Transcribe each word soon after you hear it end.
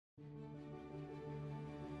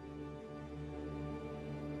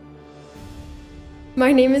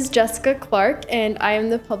My name is Jessica Clark, and I am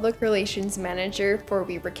the Public Relations Manager for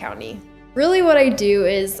Weber County. Really what I do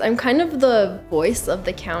is I'm kind of the voice of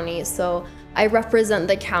the county, so I represent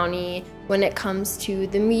the county when it comes to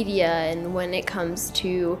the media and when it comes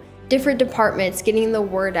to different departments, getting the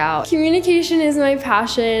word out. Communication is my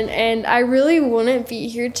passion, and I really wouldn't be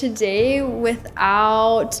here today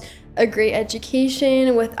without a great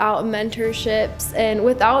education, without mentorships, and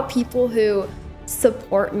without people who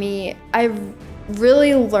support me. I've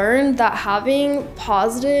really learned that having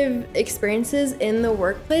positive experiences in the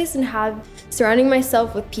workplace and surrounding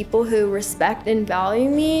myself with people who respect and value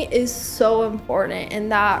me is so important,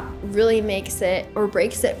 and that really makes it or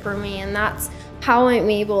breaks it for me, and that's how I'm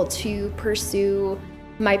able to pursue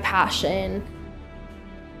my passion.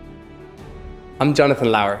 I'm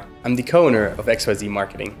Jonathan Lauer. I'm the co-owner of XYZ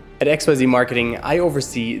Marketing. At XYZ Marketing, I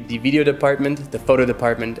oversee the video department, the photo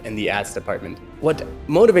department, and the ads department. What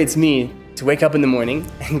motivates me to wake up in the morning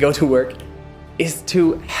and go to work is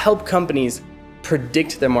to help companies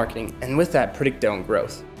predict their marketing, and with that, predict their own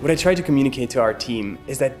growth. What I try to communicate to our team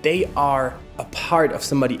is that they are a part of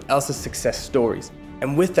somebody else's success stories,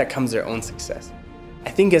 and with that comes their own success.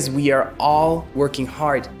 I think as we are all working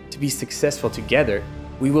hard to be successful together,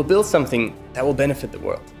 we will build something that will benefit the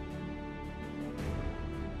world.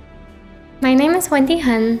 My name is Wendy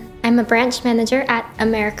Hun. I'm a branch manager at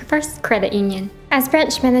America First Credit Union. As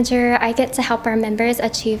branch manager, I get to help our members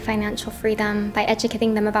achieve financial freedom by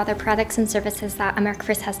educating them about the products and services that America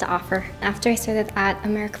First has to offer. After I started at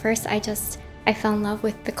America First, I fell in love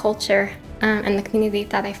with the culture and the community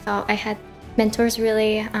that I felt. I had mentors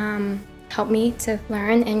really help me to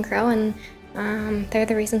learn and grow, and they're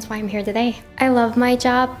the reasons why I'm here today. I love my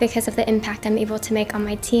job because of the impact I'm able to make on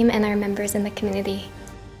my team and our members in the community.